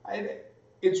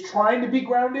 It's trying to be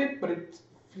grounded, but it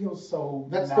feels so.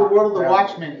 That's the not world of the grounded.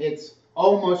 Watchmen. It's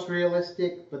almost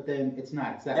realistic, but then it's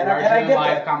not. It's that And I larger than get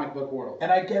life that. comic book world.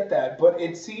 And I get that, but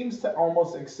it seems to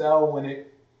almost excel when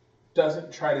it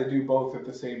doesn't try to do both at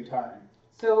the same time.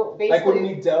 So Like when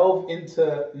basically, we delve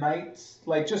into Knight's,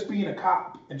 like just being a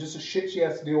cop and just the shit she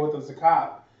has to deal with as a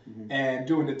cop and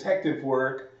doing detective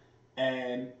work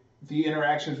and the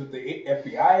interactions with the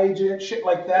FBI agent, shit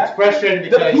like that. It's frustrating The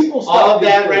because people all stuff of is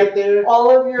that great. right there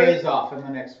all of your pays off in the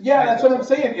next. Yeah, next that's what I'm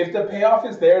episode. saying. If the payoff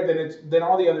is there, then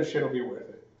all the other shit will be worth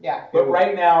it. yeah. But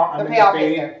right now, I'm The in the payoff is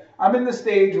stage. there. I'm in the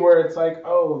stage where it's like,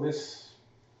 oh,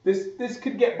 this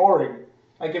could get boring.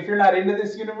 Like if you're not into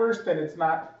this universe, then it's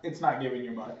not giving you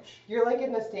much. You're like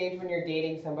in the stage when you're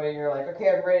dating somebody and you're like, okay,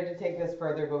 I'm ready to take this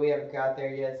further, but we haven't got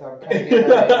there yet, so I'm kind of getting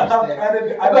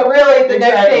interested. But really, the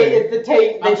next Exactly. date is the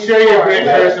date. I'm sure you're a great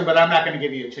person, but I'm not going to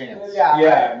give you a chance. Yeah.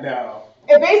 Yeah, no.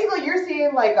 And basically, you're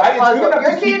seeing like a It's good puzzle. enough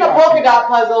You're to seeing keep a polka watching. dot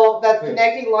puzzle that's Yeah.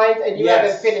 connecting lines, and you Yes.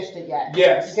 haven't finished it yet.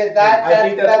 Yes. Because I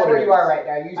think that's what where it you are is. right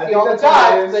now. You I see think all the that's what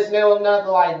it dots, is. but none of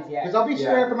the lines yet. Because I'll be Yeah.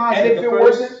 straight up and honest. And like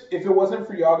if it wasn't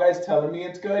for y'all guys telling me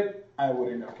it's good, I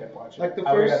wouldn't have kept watching. Like the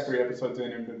I would have first- 3 episodes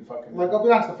in and been fucking. Like, I'll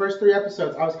be honest, the first 3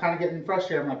 episodes, I was kind of getting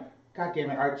frustrated. I'm like, God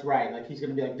damn it, Art's right. Like, he's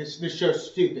gonna be like, this show's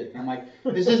stupid. And I'm like,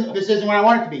 this isn't what I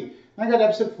want it to be. And I got to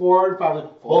episode 4 and 5. I was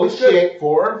like, holy shit,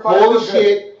 4 and 5. holy were good.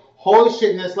 shit, holy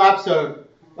shit in this episode.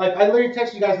 Like, I literally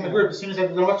texted you guys in the group as soon as I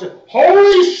watched it.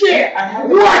 Holy shit, I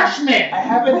haven't- Watchmen! I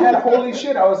haven't had holy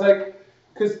shit. I was like,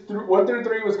 because 1 through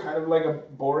 3 was kind of like a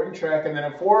boring track, and then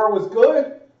a 4 was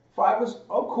good. 5 was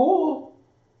cool,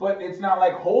 but it's not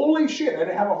like holy shit. I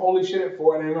didn't have a holy shit at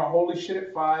 4. I didn't have a holy shit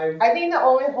at 5. I think the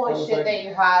only holy I was shit like- that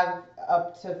you have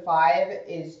up to 5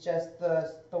 is just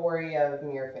the story of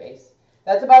Mirror Face.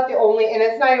 That's about the only, and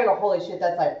it's not even a holy shit.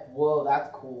 That's like, whoa, that's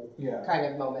cool. Yeah. Kind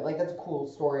of moment. Like that's a cool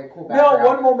story, cool No, background.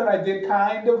 one moment I did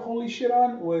kind of holy shit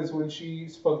on was when she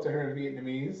spoke to her in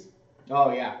Vietnamese.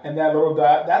 Oh, yeah. And that little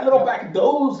back,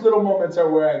 those little moments are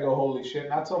where I go holy shit.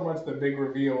 Not so much the big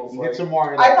reveals. You Like, get some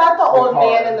more of I that. thought the old car.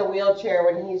 man in the wheelchair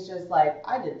when he's just like,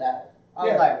 I did that. I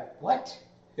was Yeah. like, what?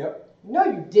 Yep. No,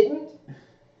 you didn't.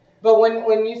 But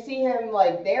when you see him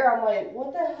like there, I'm like,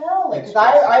 what the hell? Like, It's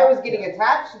because I was just- getting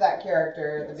attached to that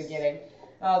character at the Yes. beginning.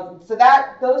 So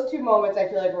those 2 moments I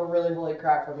feel like were really holy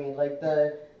crap for me. Like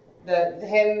the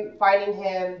him fighting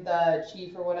him, the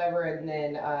chief or whatever, and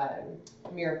then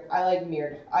Mir. I like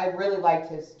Mir. I really liked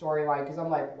his storyline because I'm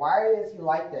like, why is he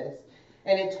like this?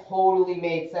 And it totally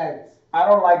made sense. I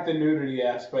don't like the nudity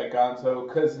aspect, Gonzo,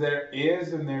 because there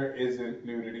is and there isn't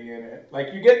nudity in it.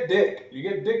 Like, you get dick. You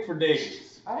get dick for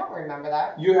days. I don't remember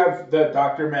that. You have the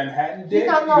Dr. Manhattan dick.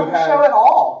 He's not You on the have show at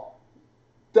all.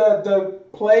 the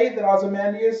play that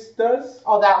Ozymandias does.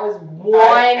 Oh, that was one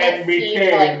and scene for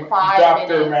became like 5 Dr.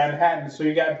 minutes. Manhattan. So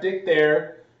you got dick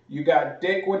there. You got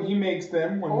dick when he makes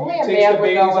them, when Only he a takes man the would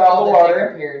babies know when out all of the the dick water.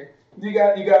 appeared. You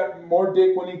got more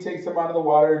dick when he takes them out of the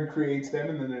water and creates them,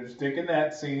 and then there's dick in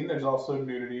that scene. There's also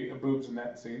nudity, boobs in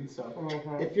that scene. So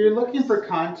If you're looking for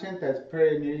content that's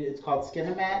pretty new, it's called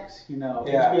Skinemax.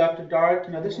 Yeah. HBO After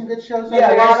Dark. There's some good shows.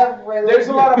 Yeah, there's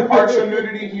a lot of partial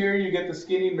nudity here. You get the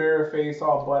skinny mirror face,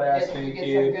 all butt ass You naked.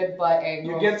 get some good butt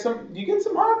angles. You get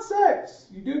some hot sex.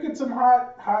 You do get some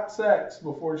hot sex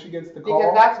before she gets the call.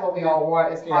 Because that's what we all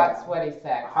want is Yeah. hot, sweaty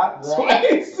sex. Hot Blech.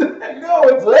 sweaty sex. No,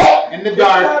 it's not. In the It's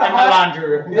dark, not in the hot. laundry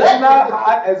room. It's not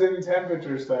hot as in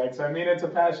temperature sex. I mean, it's a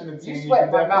passionate scene. You You sweat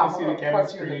can my mouth. definitely I'm see the gonna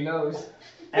punch you in the chemistry. nose.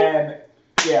 And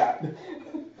yeah,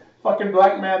 fucking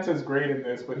Black Manta's great in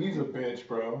this, but he's a bitch,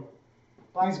 bro.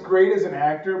 He's great as an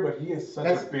actor, but he is such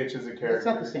a bitch as a character. It's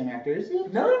not the same actor, is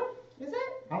it? No, Is it?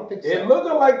 I don't think so. it looked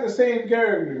like the same I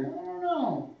character. don't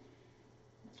know.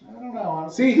 I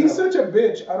don't See, think he's so. such a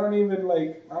bitch. I don't even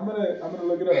like. I'm gonna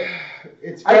look it up.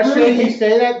 It's I really frustrating you hate-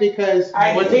 say that because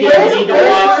I once hate again, it. you need to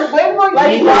watch. When will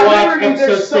Like, You you need to watch literally, episode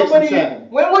there's 6 and somebody- 7.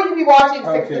 When will you be watching 6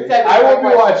 Okay, and 7? I will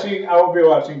be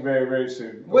watching very, very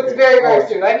soon. What's Okay. very, very Alright.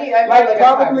 soon? I need Like a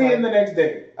probably timeline. in the next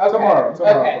day. Okay. Tomorrow. Okay.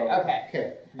 bro. Okay.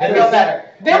 Okay. I feel better.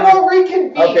 Then we'll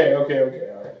reconvene. Okay. All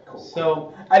right. Cool.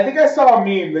 So I think I saw a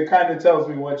meme that kind of tells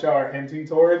me what y'all are hinting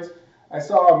towards. I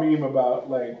saw a meme about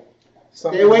like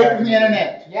something. stay away back from the in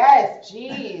Yes.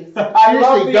 internet. Jeez. I love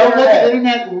Seriously, the don't let the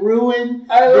internet. internet ruin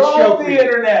I the show love for the you.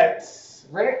 internet.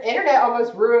 Internet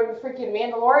almost ruined freaking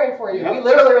Mandalorian for you. Yep. We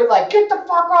literally were like, get the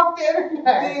fuck off the The internet.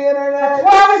 I internet.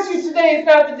 promise you today is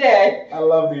not the day. I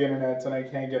love the internet and I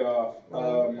can't get off. The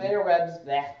interwebs,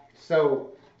 bleh. So,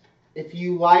 if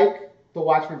you like the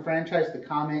Watchmen franchise, the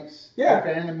comics, Yeah. if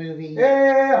you're a fan of the movie,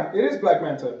 Yeah. It is Black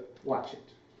Manta. watch it.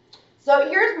 So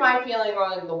here's my feeling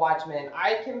on The Watchmen.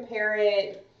 I compare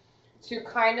it to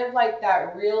kind of like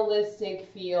that realistic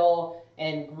feel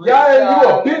and Yeah, you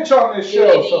a bitch on this show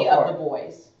unity so of The far.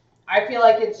 Boys. I feel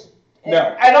like it's.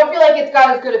 No. I don't feel like it's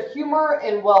got as good of humor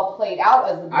and well played out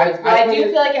as The Boys, but I put do it-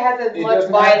 feel like it has as it much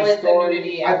doesn't have the violence and story.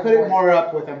 nudity I as put The it Boys. more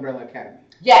up with Umbrella Academy.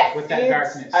 Yes. With that It's-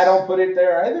 darkness. I don't put it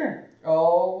there either.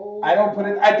 Oh. I don't put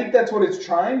it. I think that's what it's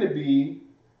trying to be.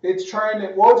 It's trying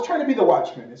to be the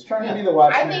Watchmen. It's trying to be the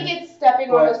Watchmen. I think it's stepping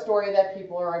on But- a story that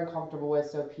people are uncomfortable with,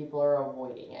 so people are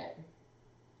avoiding it.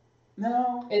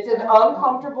 No. It's an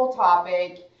uncomfortable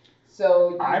topic,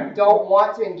 so you don't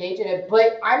want to engage in it.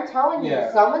 But I'm telling you,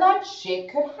 Yeah. some of that shit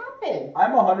could happen.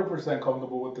 I'm 100%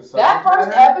 comfortable with the subject That first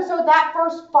matter. episode, that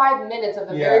first 5 minutes of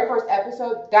the Yeah. very first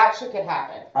episode, that shit could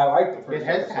happen. I like the first It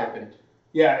has episode. happened.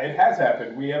 Yeah, it has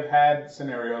happened. We have had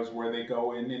scenarios where they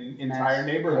go in and entire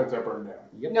neighborhoods are burned down.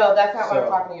 Yep. No, that's not what I'm So-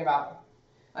 talking about.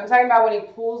 I'm talking about when he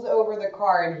pulls over the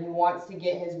car and he wants to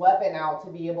get his weapon out to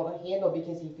be able to handle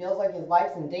because he feels like his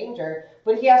life's in danger,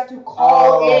 but he has to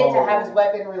call in to have his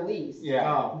weapon released. Yeah.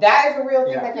 Oh. That is a real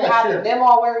thing Yeah. that can Yeah, happen. sure. Them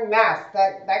all wearing masks.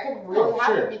 That could really Oh,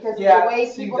 happen sure. because Yeah. of the way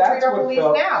See, people that's treat our what police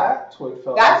felt- now. That's what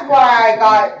felt. That's disconnected why I to me.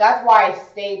 got. That's why I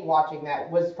stayed watching that.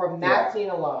 Was from that Yeah. scene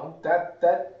alone. That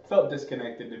felt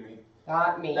disconnected to me.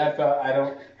 Not me. That felt. I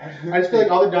don't. I just feel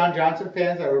like all the Don Johnson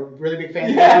fans that were really big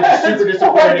fans Yeah, were just super poor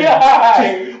disappointed.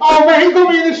 guy. Just, oh man, he's gonna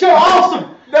be in the show.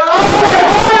 Awesome.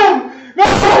 No.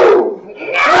 No!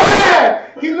 Yeah!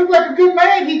 He looked like a good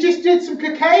man. He just did some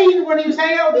cocaine when he was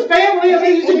hanging out with his family. I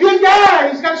mean, he's a good guy.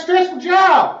 He's got a stressful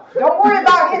job. Don't worry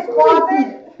about his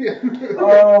closet.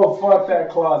 Oh, fuck that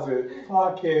closet.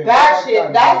 Fuck him. That Fuck shit.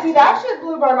 Don That see. Johnson. That shit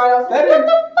blew my mind. I was That like, what didn't-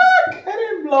 the fuck? That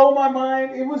didn't blow my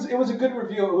mind. It was a good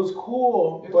review. It was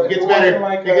cool. But It gets wasn't better.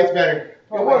 Like It gets better.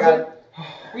 Oh It my wasn't. God.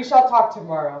 We shall talk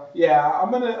tomorrow. Yeah,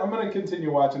 I'm gonna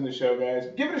continue watching the show, guys.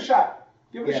 Give it a shot.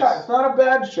 Give it Yes. a shot. It's not a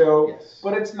bad show, Yes.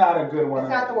 but it's not a good one. It's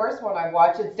not the worst one I've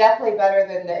watched. It's definitely better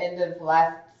than the end of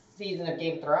last season of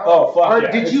Game of Thrones. Oh fuck Or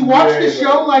yeah. did It's you watch way the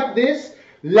show better. like this?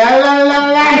 La la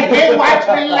la la. Hey, watch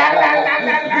me. La la la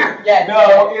la la. Yes.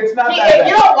 No, it's not See, that if bad.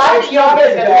 you don't watch It's it, you don't not get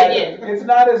as an bad. opinion. It's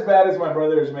not as bad as my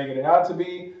brother is making it out to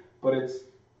be, but it's,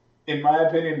 in my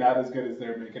opinion, not as good as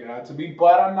they're making it out to be.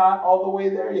 But I'm not all the way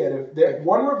there yet. If that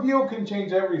one reveal can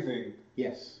change everything.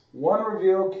 Yes. One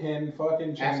reveal can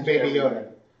fucking change Ask Baby everything.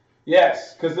 Yoda.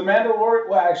 Yes, because the Mandalorian.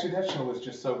 Well, actually, that show was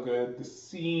just so good. The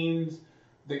scenes,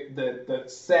 the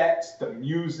sets, the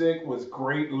music was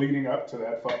great leading up to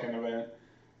that fucking event.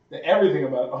 Everything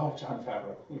about Jon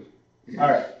Favreau. All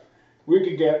right, we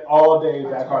could get all day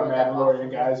back on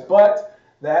Mandalorian, guys, but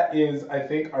that is, I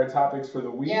think, our topics for the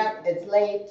week. Yep, it's late.